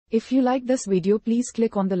If you like this video, please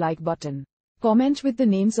click on the like button. Comment with the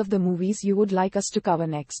names of the movies you would like us to cover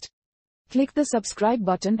next. Click the subscribe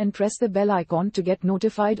button and press the bell icon to get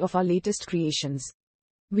notified of our latest creations.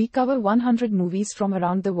 We cover 100 movies from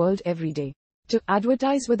around the world every day. To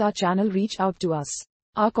advertise with our channel, reach out to us.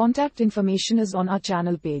 Our contact information is on our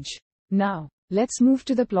channel page. Now, let's move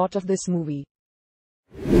to the plot of this movie.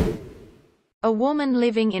 A woman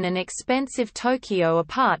living in an expensive Tokyo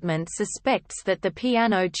apartment suspects that the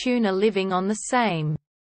piano tuner living on the same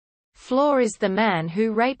floor is the man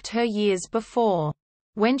who raped her years before.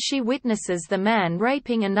 When she witnesses the man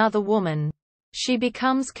raping another woman, she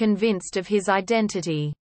becomes convinced of his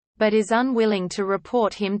identity, but is unwilling to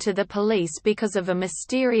report him to the police because of a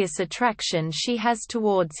mysterious attraction she has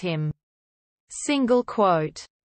towards him. Single quote.